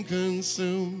 I'm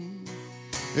consumed.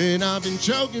 And I've been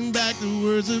choking back the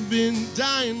words I've been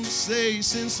dying to say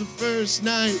since the first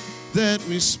night that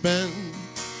we spent.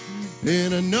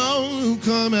 And I know it'll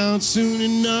come out soon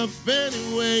enough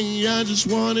anyway. I just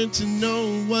wanted to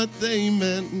know what they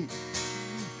meant.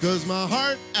 'Cause my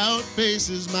heart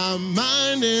outpaces my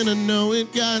mind, and I know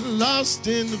it got lost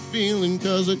in the feeling.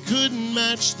 'Cause I couldn't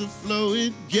match the flow,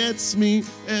 it gets me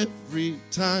every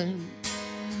time.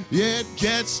 Yeah, it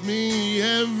gets me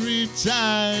every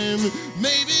time.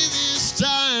 Maybe this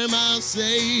time I'll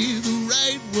say the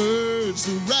right words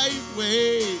the right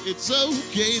way. It's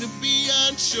okay to be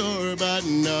unsure, but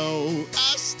no,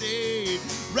 I stay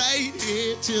right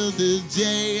here till the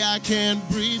day I can't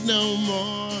breathe no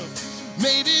more.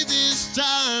 Maybe this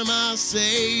time I'll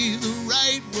say the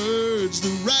right words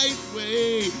the right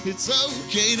way. It's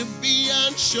okay to be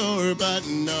unsure, but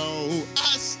no,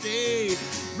 I stay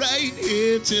right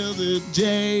here till the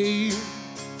day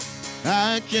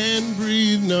I can't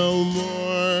breathe no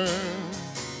more.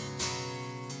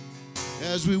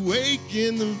 As we wake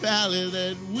in the valley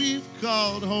that we've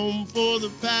called home for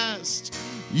the past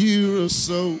year or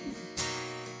so,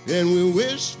 and we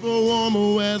wish for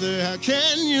warmer weather. How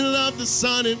can you love the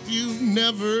sun if you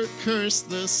never curse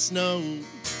the snow?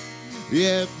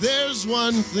 Yeah, if there's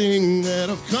one thing that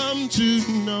I've come to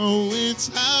know, it's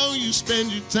how you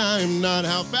spend your time, not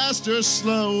how fast or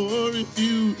slow, or if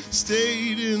you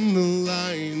stayed in the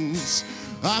lines.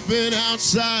 I've been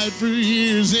outside for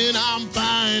years and I'm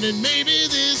fine, and maybe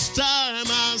this time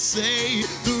I'll say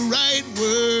the right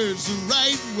words the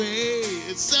right way.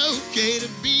 It's okay to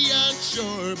be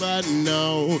unsure, but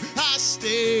no, I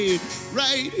stayed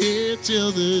right here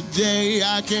till the day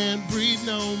I can't breathe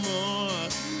no more.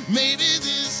 Maybe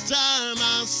this time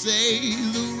I'll say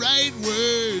the right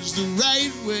words the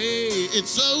right way.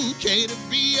 It's okay to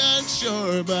be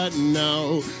unsure, but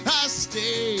no, I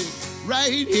stay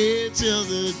right here till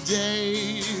the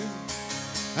day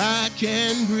I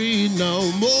can't breathe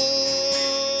no more.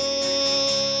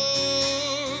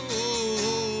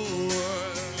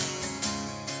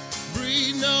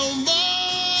 Breathe no more.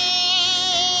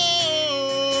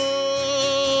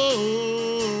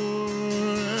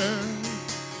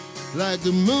 Like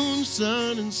the moon,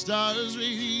 sun, and stars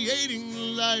radiating the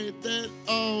light that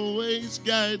always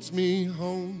guides me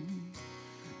home.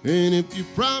 And if you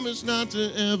promise not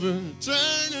to ever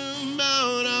turn them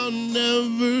out, I'll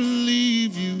never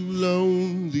leave you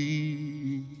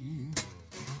lonely.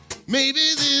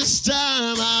 Maybe this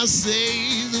time I'll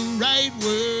say the right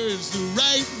words the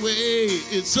right way.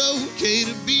 It's okay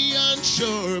to be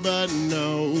unsure, but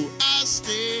no, I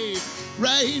stay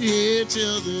right here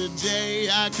till the day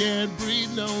I can't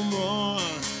breathe no more.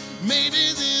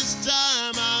 Maybe this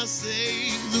time I'll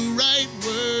say the right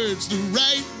words the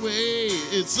right way.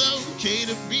 It's okay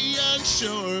to be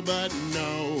unsure, but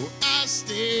no, I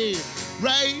stay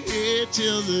right here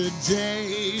till the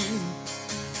day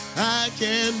I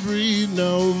can't breathe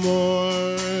no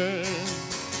more.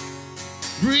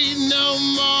 Breathe no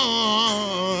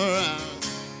more.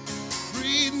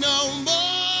 Breathe no more.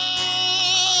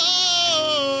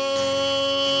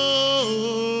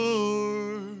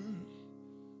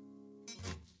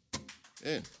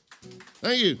 Yeah.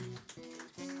 Thank you.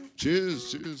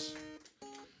 Cheers, cheers.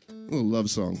 A little love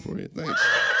song for you. Thanks.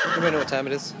 Anybody know what time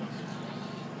it is?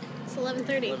 It's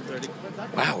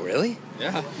 11:30. Wow, really?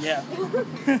 Yeah.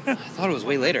 I thought it was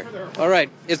way later. All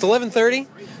right, it's 11:30.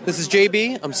 This is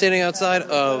JB. I'm standing outside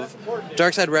of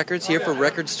Darkside Records here for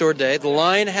Record Store Day. The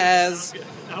line has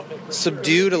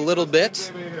subdued a little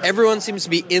bit. Everyone seems to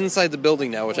be inside the building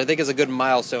now, which I think is a good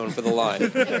milestone for the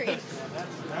line.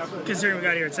 Considering we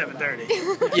got here at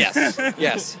 7:30.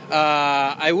 Yes.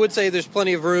 I would say there's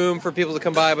plenty of room for people to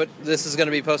come by, but this is going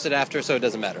to be posted after, so it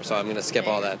doesn't matter. So I'm going to skip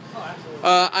all that.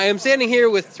 I am standing here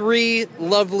with three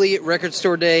lovely Record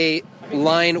Store Day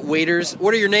line waiters.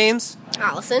 What are your names?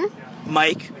 Allison.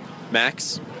 Mike.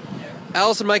 Max.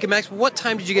 Allison, Mike, and Max, what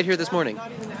time did you get here this morning?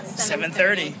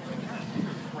 7:30.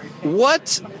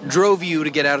 What drove you to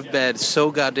get out of bed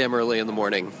so goddamn early in the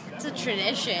morning? It's a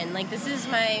tradition. Like, this is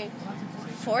my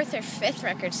 4th or 5th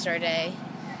Record Store Day,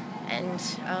 and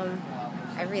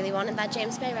I really wanted that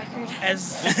James Bay record.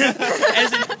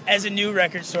 As a new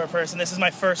record store person, this is my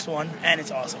first one, and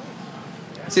it's awesome.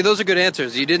 See, those are good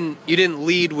answers. You didn't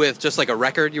lead with just like a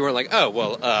record. You weren't like, oh,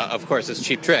 well, of course, it's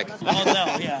Cheap Trick. Oh,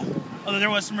 no, yeah. Although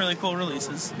there was some really cool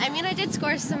releases. I mean, I did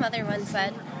score some other ones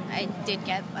that I did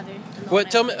get other than the What?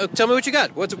 Tell me what you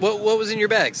got. What was in your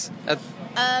bags?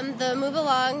 The Move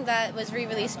Along that was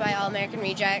re-released by All American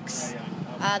Rejects.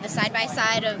 The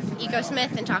side-by-side of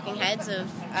Ecosmith and Talking Heads of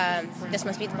This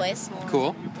Must Be the Place.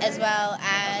 Cool. As well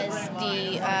as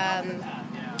the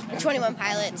 21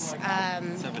 Pilots.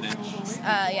 7-inch.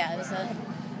 Yeah, it was a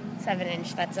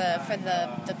 7-inch. That's for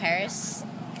the Paris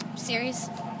series.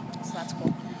 So that's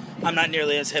cool. I'm not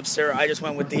nearly as hipster. I just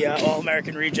went with the All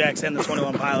American Rejects and the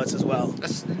 21 Pilots as well.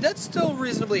 That's still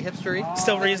reasonably hipstery.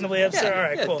 Still reasonably hipster? Yeah, All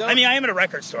right, yeah, cool. I mean, I am at a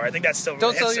record store. I think that's still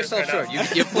Don't really sell hipster yourself enough.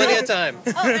 short. You have plenty of time.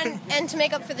 Oh, and to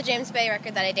make up for the James Bay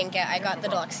record that I didn't get, I got the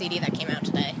deluxe CD that came out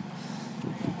today.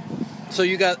 So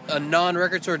you got a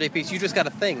non-Record Store Day piece. You just got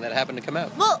a thing that happened to come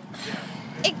out. Well,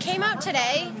 it came out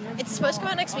today. It's supposed to come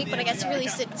out next week, but I guess you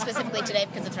released it specifically today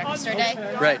because it's Record Store Day.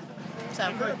 Right. So.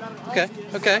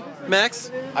 Okay.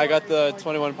 Max? I got the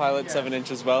 21 Pilot 7-inch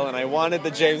as well, and I wanted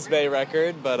the James Bay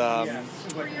record, but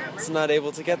was not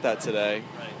able to get that today.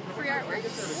 Free artwork.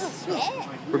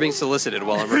 We're being solicited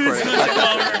while I'm recording.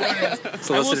 I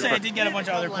will say I did get a bunch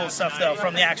of other cool stuff, though,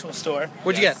 from the actual store.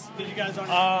 What'd you get?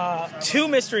 2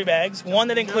 mystery bags. One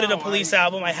that included a Police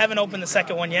album. I haven't opened the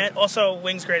second one yet. Also,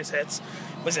 Wings' Greatest Hits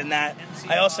was in that.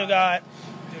 I also got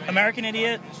American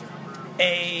Idiot,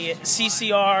 a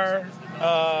CCR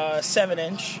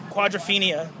 7-inch,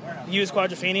 Quadrophenia, used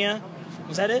Quadrophenia.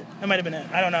 Was that it? That might have been it.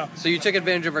 I don't know. So you took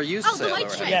advantage of our used sale. the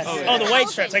white stripes. Yes. Oh, the white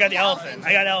stripes. I got the Elephant.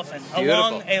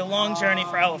 A long journey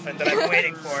for Elephant that I've been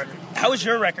waiting for. How was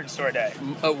your Record Store Day?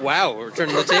 Wow, we're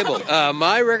turning the table.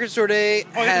 My Record Store Day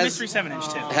the mystery 7-inch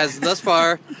too. has thus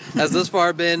far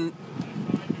been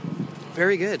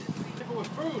very good.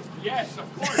 Yes,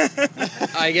 of course.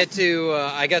 I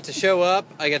got to show up.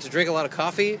 I got to drink a lot of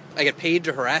coffee. I get paid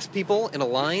to harass people in a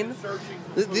line.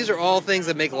 These are all things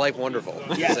that make life wonderful.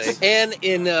 Yes. And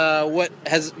in what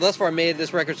has thus far made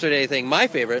this Record Store Day thing my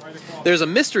favorite, there's a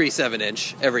mystery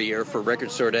 7-inch every year for Record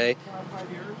Store Day.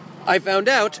 I found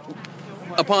out,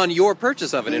 upon your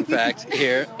purchase of it, in fact,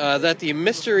 here, that the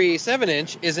mystery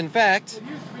 7-inch is, in fact,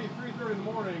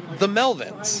 the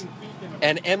Melvins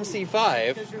and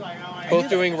MC5, both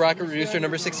doing Rocket Rooster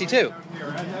number 62.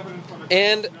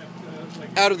 And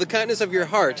out of the kindness of your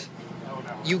heart,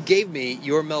 you gave me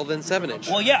your Melvin 7-inch.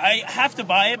 Well, yeah, I have to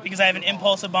buy it because I have an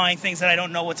impulse of buying things that I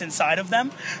don't know what's inside of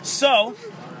them. So,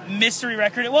 mystery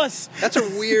record it was. That's a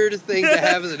weird thing to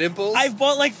have as an impulse. I've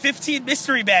bought like 15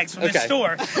 mystery bags from this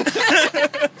store.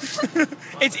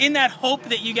 It's in that hope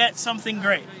that you get something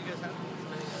great.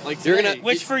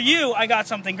 Which for you, I got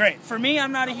something great. For me,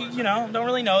 I'm not don't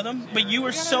really know them, but you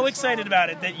were so excited about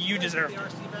it that you deserved it.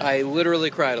 I literally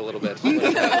cried a little bit.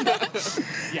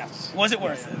 Yes. Was it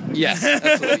worth it? Yes,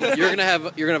 absolutely. You're gonna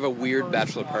have a weird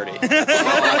bachelor party. As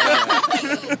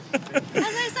I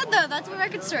said, though, that's what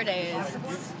Record Store Day is.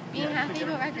 It's being happy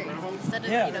about records instead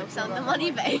of selling them on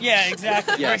eBay. Yeah,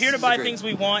 exactly. Yes, we're here to buy agreed. things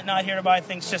we want, not here to buy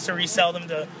things just to resell them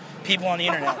to people on the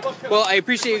internet. Well, I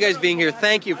appreciate you guys being here.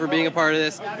 Thank you for being a part of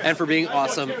this and for being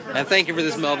awesome. And thank you for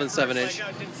this Melvin 7-inch.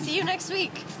 See you next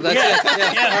week. That's it.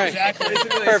 Yeah. All right. Exactly.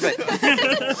 Perfect.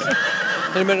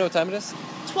 Anybody know what time it is?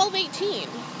 12:18.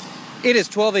 It is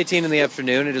 12:18 in the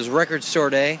afternoon. It is Record Store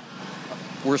Day.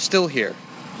 We're still here.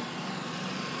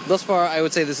 Thus far, I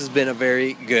would say this has been a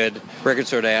very good Record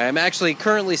Store Day. I'm actually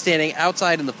currently standing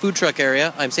outside in the food truck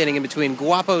area. I'm standing in between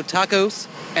Guapo Tacos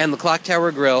and the Clock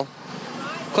Tower Grill.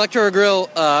 Clock Tower Grill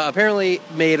apparently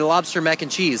made a lobster mac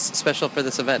and cheese special for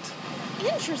this event.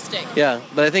 Interesting. Yeah,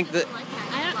 but I think that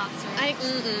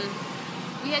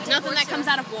We had nothing that comes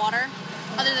out of water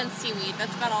other than seaweed.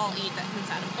 That's about all I'll eat that comes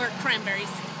out of, or cranberries.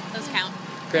 Those count.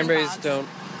 cranberries don't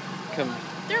come.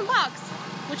 They're in bogs,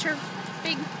 which are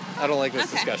big. I don't like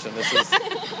this discussion. This is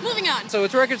Moving on. so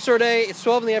it's Record Store Day. It's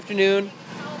 12 in the afternoon.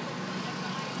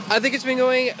 I think it's been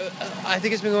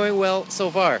going well so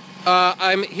far.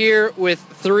 I'm here with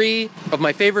 3 of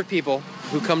my favorite people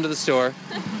who come to the store.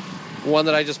 One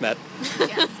that I just met.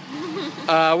 Yes.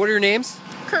 What are your names?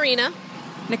 Karina.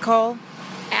 Nicole.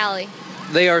 Allie.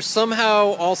 They are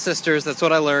somehow all sisters. That's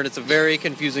what I learned. It's a very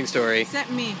confusing story. Except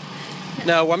me.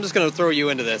 No, I'm just going to throw you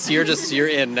into this. You're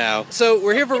in now. So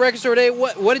we're here for Record Store Day.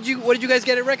 What did you guys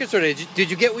get at Record Store Day? Did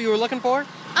you get what you were looking for?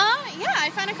 Yeah,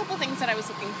 I found a couple things that I was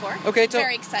looking for. Okay,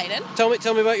 very excited. Tell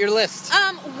me about your list.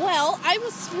 Well, I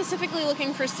was specifically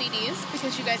looking for CDs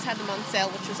because you guys had them on sale,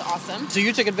 which was awesome. So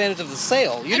you took advantage of the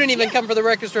sale. You didn't even come for the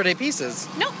Record Store Day pieces.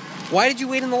 Nope. Why did you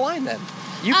wait in the line then?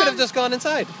 You could have just gone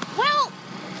inside. Well,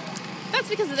 that's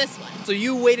because of this one. So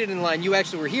you waited in line. You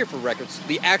actually were here for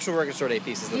the actual Record Store Day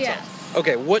pieces themselves. Yes.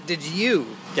 Okay, what did you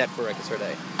get for Record Store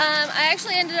Day? I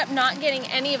actually ended up not getting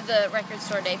any of the Record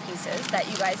Store Day pieces that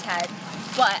you guys had,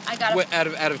 but I got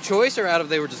Out of choice or out of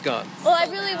they were just gone? Well, I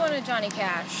really wanted Johnny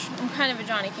Cash. I'm kind of a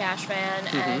Johnny Cash fan,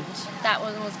 and that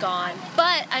one was gone.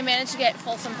 But I managed to get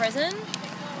Folsom Prison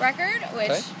record,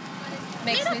 which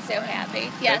makes me so happy.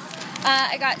 Yes.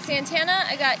 I got Santana,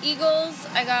 I got Eagles,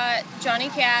 I got Johnny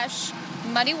Cash,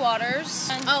 Muddy Waters.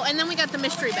 Oh, and then we got the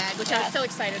mystery bag, which I was so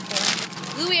excited for.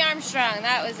 Louis Armstrong,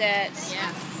 that was it.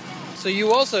 Yes. So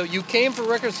you came for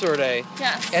Record Store Day.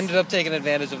 Yes. Ended up taking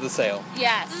advantage of the sale.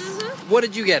 Yes. What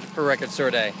did you get for Record Store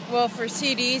Day? Well, for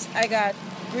CDs, I got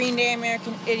Green Day,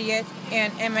 American Idiot,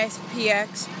 and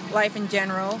MSPX, Life in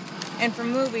General. And for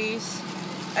movies,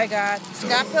 I got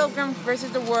Scott Pilgrim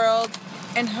vs. the World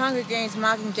and Hunger Games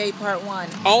Mockingjay Part 1.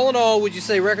 All in all, would you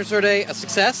say Record Store Day a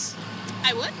success?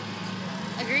 I would.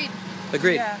 Agreed.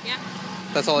 Agreed. Yeah.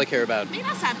 That's all I care about. Made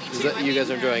us happy, Is too. that you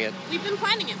guys are enjoying it. We've been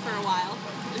planning it for a while.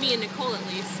 Me and Nicole, at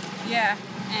least. Yeah.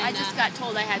 And, I just got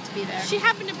told I had to be there. She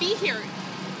happened to be here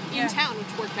in town, which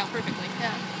worked out perfectly.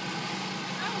 Yeah.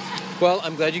 Well,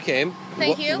 I'm glad you came.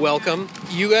 Thank you. Welcome.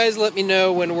 You guys let me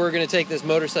know when we're going to take this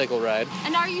motorcycle ride.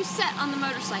 And are you set on the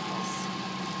motorcycles?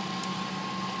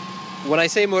 When I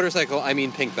say motorcycle, I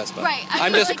mean Pink Vespa. Right.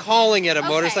 I'm just calling it a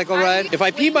motorcycle ride. If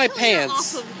I pee my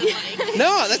pants...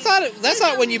 No, that's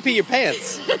not when you pee your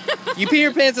pants. You pee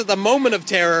your pants at the moment of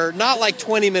terror, not like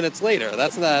 20 minutes later.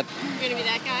 That's not... You're going to be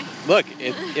that guy? Look,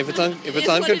 if it's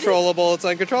uncontrollable, it's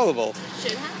uncontrollable.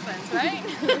 Shit happens,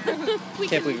 right?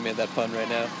 Can't believe you made that pun right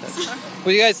now.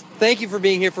 Well, you guys, thank you for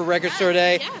being here for Record Store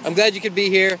Day. Yes. I'm glad you could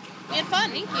be here. We had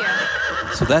fun. Thank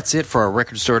you. So that's it for our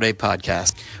Record Store Day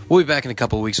podcast. We'll be back in a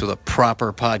couple of weeks with a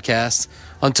proper podcast.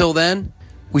 Until then,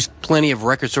 we've plenty of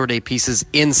Record Store Day pieces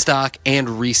in stock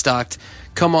and restocked.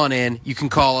 Come on in. You can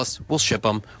call us. We'll ship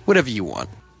them. Whatever you want.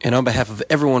 And on behalf of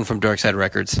everyone from Dark Side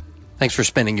Records, thanks for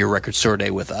spending your Record Store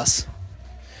Day with us.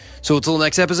 So until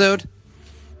next episode,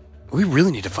 we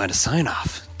really need to find a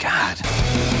sign-off. God.